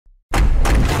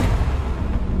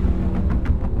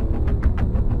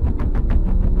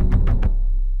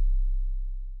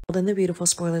And the beautiful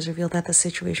spoilers reveal that the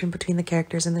situation between the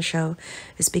characters in the show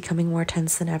is becoming more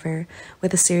tense than ever,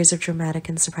 with a series of dramatic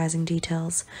and surprising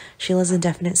details. Sheila's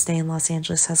indefinite stay in Los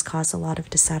Angeles has caused a lot of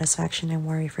dissatisfaction and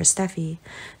worry for Steffi.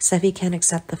 Steffi can't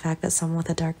accept the fact that someone with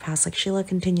a dark past like Sheila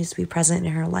continues to be present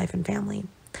in her life and family.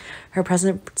 Her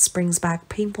presence brings back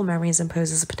painful memories and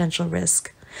poses a potential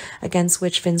risk, against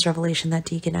which Finn's revelation that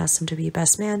Deacon asked him to be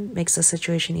best man makes the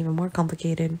situation even more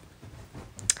complicated.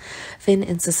 Finn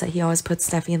insists that he always puts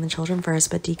Steffi and the children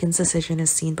first, but Deacon's decision is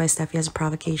seen by Steffi as a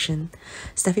provocation.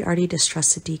 Steffi already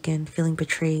distrusted Deacon, feeling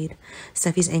betrayed.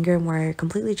 Steffi's anger and worry are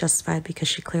completely justified because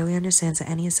she clearly understands that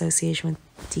any association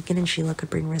with Deacon and Sheila could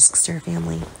bring risks to her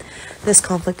family. This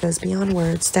conflict goes beyond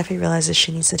words. Steffi realizes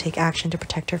she needs to take action to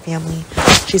protect her family.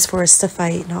 She's forced to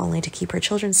fight not only to keep her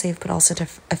children safe, but also to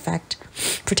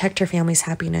protect her family's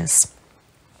happiness.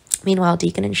 Meanwhile,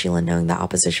 Deacon and Sheila, knowing that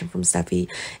opposition from Steffi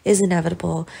is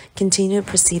inevitable, continue to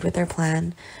proceed with their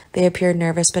plan. They appear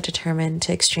nervous but determined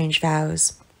to exchange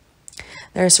vows.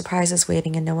 There are surprises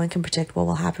waiting, and no one can predict what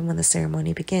will happen when the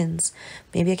ceremony begins.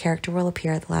 Maybe a character will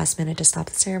appear at the last minute to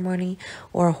stop the ceremony,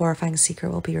 or a horrifying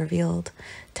secret will be revealed.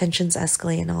 Tensions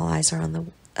escalate and all eyes are on the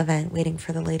event, waiting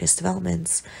for the latest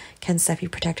developments. Can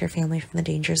Steffi protect her family from the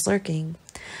dangers lurking?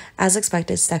 As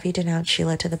expected, Steffi denounced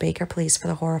Sheila to the Baker police for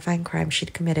the horrifying crime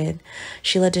she'd committed.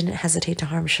 Sheila didn't hesitate to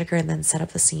harm Sugar and then set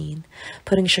up the scene,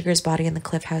 putting Sugar's body in the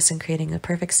Cliff House and creating a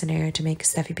perfect scenario to make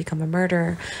Steffi become a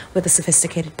murderer with a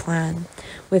sophisticated plan.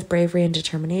 With bravery and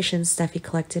determination, Steffi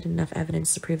collected enough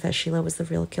evidence to prove that Sheila was the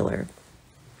real killer.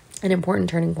 An important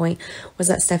turning point was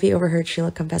that Steffi overheard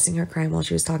Sheila confessing her crime while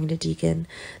she was talking to Deacon.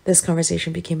 This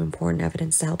conversation became important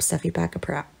evidence to help Steffi back up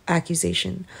her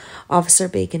accusation. Officer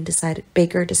Baker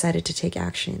decided to take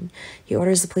action. He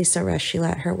orders the police to arrest Sheila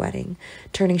at her wedding,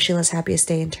 turning Sheila's happiest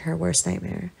day into her worst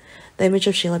nightmare. The image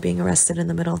of Sheila being arrested in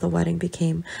the middle of the wedding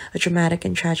became a dramatic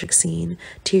and tragic scene.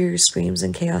 Tears, screams,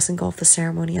 and chaos engulfed the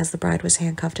ceremony as the bride was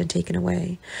handcuffed and taken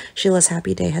away. Sheila's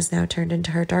happy day has now turned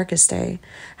into her darkest day.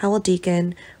 How will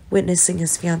Deacon, witnessing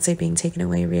his fiancée being taken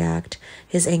away, react?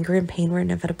 His anger and pain were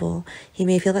inevitable. He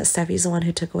may feel that Steffi's the one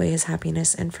who took away his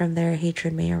happiness, and from there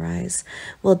hatred may arise.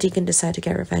 Will Deacon decide to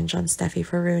get revenge on Steffi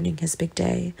for ruining his big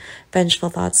day? Vengeful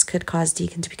thoughts could cause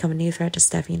Deacon to become a new threat to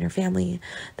Steffi and her family.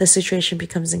 The situation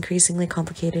becomes increasingly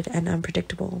complicated and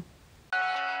unpredictable.